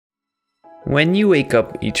When you wake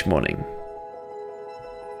up each morning,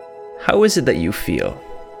 how is it that you feel?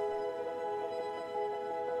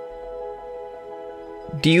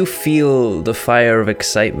 Do you feel the fire of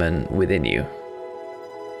excitement within you?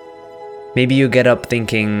 Maybe you get up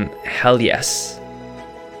thinking, hell yes,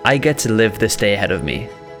 I get to live this day ahead of me,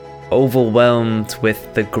 overwhelmed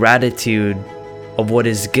with the gratitude of what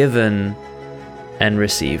is given and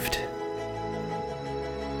received.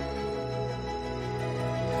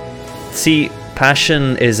 See,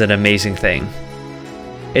 passion is an amazing thing.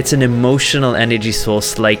 It's an emotional energy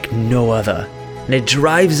source like no other, and it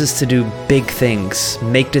drives us to do big things,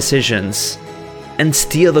 make decisions, and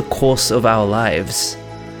steer the course of our lives.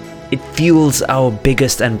 It fuels our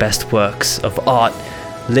biggest and best works of art,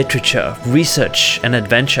 literature, research, and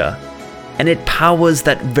adventure, and it powers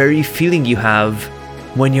that very feeling you have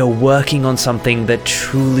when you're working on something that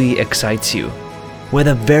truly excites you, where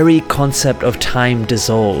the very concept of time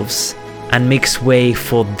dissolves and makes way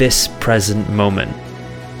for this present moment.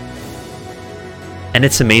 And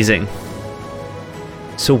it's amazing.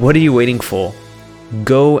 So what are you waiting for?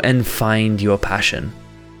 Go and find your passion.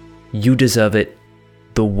 You deserve it.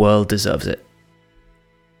 The world deserves it.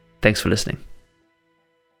 Thanks for listening.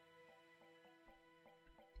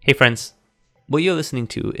 Hey friends, what you're listening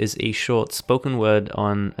to is a short spoken word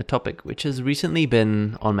on a topic which has recently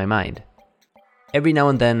been on my mind. Every now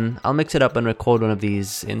and then, I'll mix it up and record one of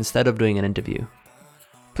these instead of doing an interview.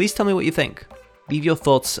 Please tell me what you think. Leave your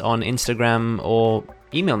thoughts on Instagram or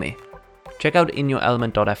email me. Check out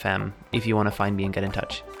inyourelement.fm if you want to find me and get in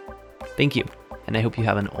touch. Thank you, and I hope you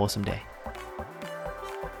have an awesome day.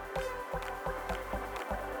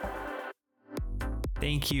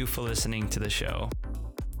 Thank you for listening to the show.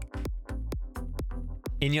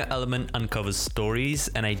 In Your Element uncovers stories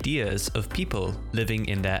and ideas of people living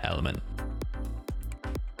in their element.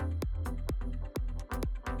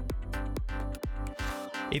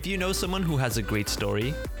 If you know someone who has a great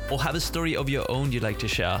story, or have a story of your own you'd like to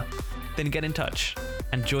share, then get in touch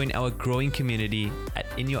and join our growing community at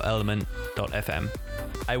inyourelement.fm.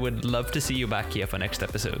 I would love to see you back here for next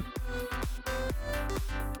episode.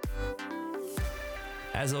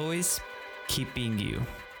 As always, keep being you,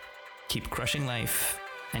 keep crushing life,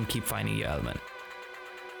 and keep finding your element.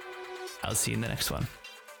 I'll see you in the next one.